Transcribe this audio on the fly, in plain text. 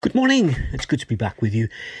Good morning. It's good to be back with you.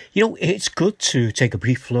 It's good to take a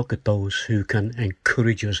brief look at those who can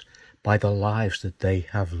encourage us by the lives that they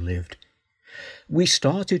have lived. We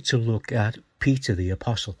started to look at Peter the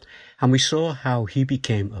Apostle, and we saw how he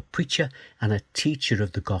became a preacher and a teacher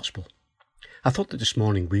of the gospel. I thought that this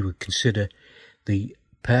morning we would consider the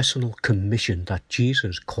personal commission that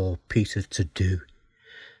Jesus called Peter to do.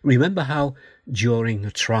 Remember how during the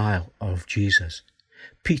trial of Jesus,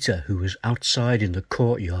 Peter, who was outside in the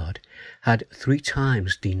courtyard, had 3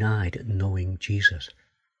 times denied knowing Jesus.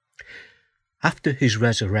 After his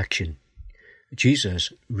resurrection,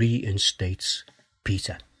 Jesus reinstates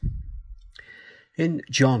Peter. In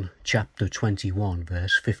John chapter 21,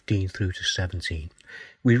 verse 15 through to 17,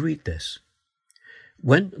 we read this.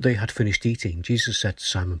 When they had finished eating, Jesus said to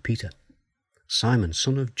Simon Peter, "Simon,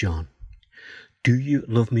 son of John, do you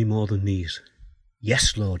love me more than these?"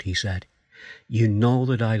 "Yes, Lord," he said. "You know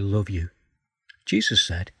that I love you." Jesus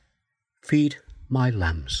said, "Feed my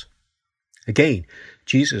lambs." Again,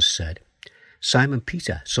 Jesus said, "Simon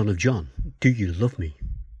Peter, son of John, do you love me?"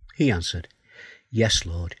 He answered, "Yes,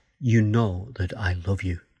 Lord, you know that I love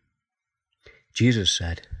you." Jesus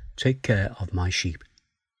said, "Take care of my sheep."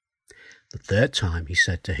 The 3rd time he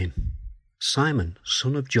said to him, "Simon,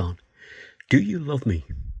 son of John, do you love me?"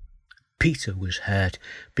 Peter was hurt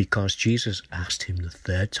because Jesus asked him the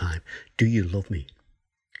 3rd time, "Do you love me?"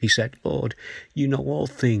 He said, "Lord, you know all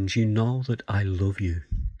things. You know that I love you."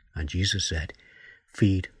 And Jesus said,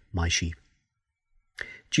 "Feed my sheep."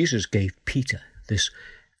 Jesus gave Peter this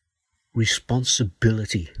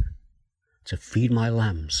responsibility to feed my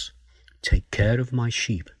lambs, take care of my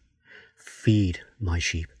sheep, feed my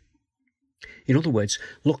sheep. In other words,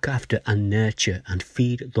 look after and nurture and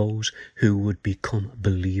feed those who would become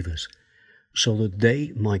believers, so that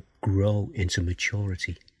they might grow into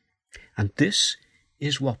maturity. And this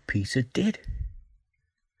is what Peter did.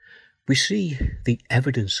 We see the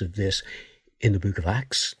evidence of this in the book of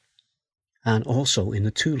Acts and also in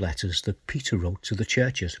the 2 letters that Peter wrote to the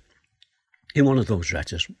churches. In one of those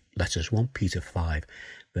letters, 1 Peter 5,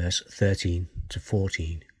 verse 13 to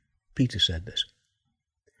 14, Peter said this,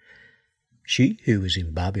 "She who is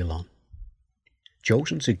in Babylon,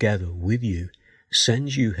 chosen together with you,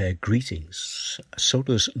 sends you her greetings. So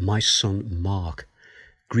does my son Mark.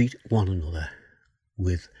 Greet one another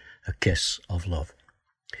with a kiss of love."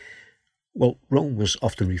 Well, Rome was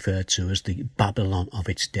often referred to as the Babylon of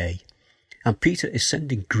its day, and Peter is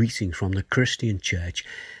sending greetings from the Christian church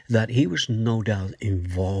that he was no doubt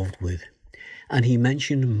involved with. And he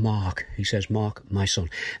mentioned Mark. He says, "Mark, my son."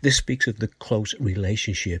 This speaks of the close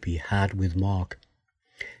relationship he had with Mark.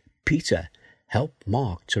 Peter helped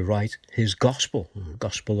Mark to write his gospel, the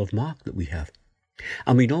Gospel of Mark that we have.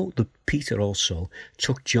 And we know that Peter also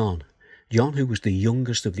took John, who was the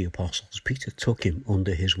youngest of the apostles. Peter took him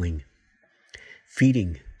under his wing,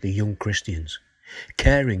 feeding the young Christians,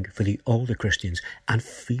 caring for the older Christians, and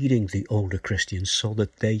feeding the older Christians so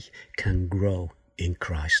that they can grow in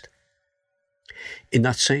Christ. In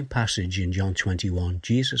that same passage in John 21,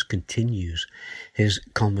 Jesus continues his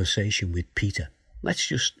conversation with Peter. Let's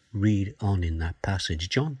just read on in that passage,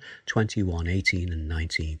 John 21, 18 and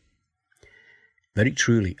 19. "Very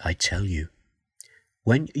truly, I tell you,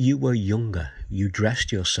 when you were younger, you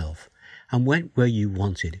dressed yourself and went where you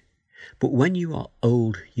wanted. But when you are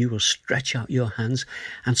old, you will stretch out your hands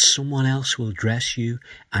and someone else will dress you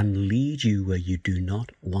and lead you where you do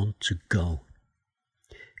not want to go."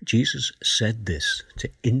 Jesus said this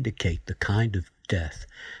to indicate the kind of death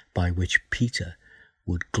by which Peter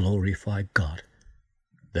would glorify God.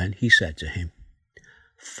 Then he said to him,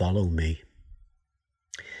 "Follow me."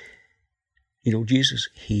 Jesus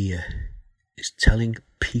here is telling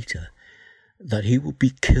Peter that he will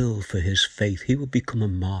be killed for his faith. He will become a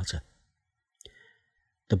martyr.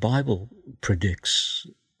 The Bible predicts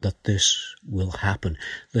that this will happen.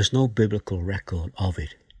 There's no biblical record of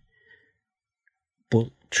it.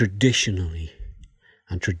 But traditionally,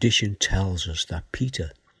 and tradition tells us that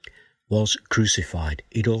Peter was crucified.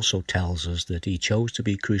 It also tells us that he chose to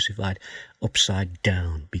be crucified upside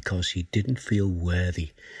down because he didn't feel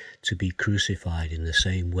worthy to be crucified in the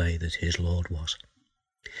same way that his Lord was.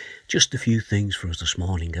 Just a few things for us this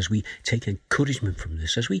morning as we take encouragement from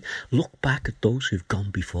this, as we look back at those who've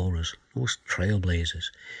gone before us, those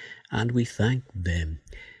trailblazers, and we thank them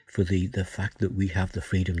for the fact that we have the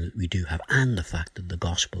freedom that we do have and the fact that the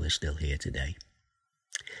gospel is still here today.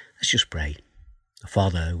 Let's just pray.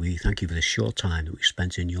 Father, we thank you for this short time that we've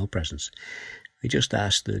spent in your presence. We just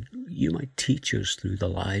ask that you might teach us through the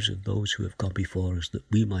lives of those who have gone before us, that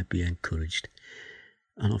we might be encouraged.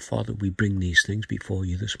 And, Father, we bring these things before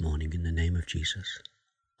you this morning in the name of Jesus.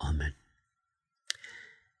 Amen.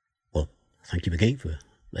 thank you again for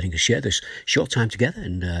letting us share this short time together,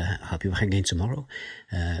 and I'll be back again tomorrow,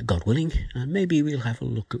 God willing, and maybe we'll have a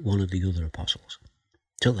look at one of the other apostles.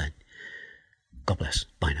 Till then, God bless.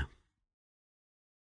 Bye now.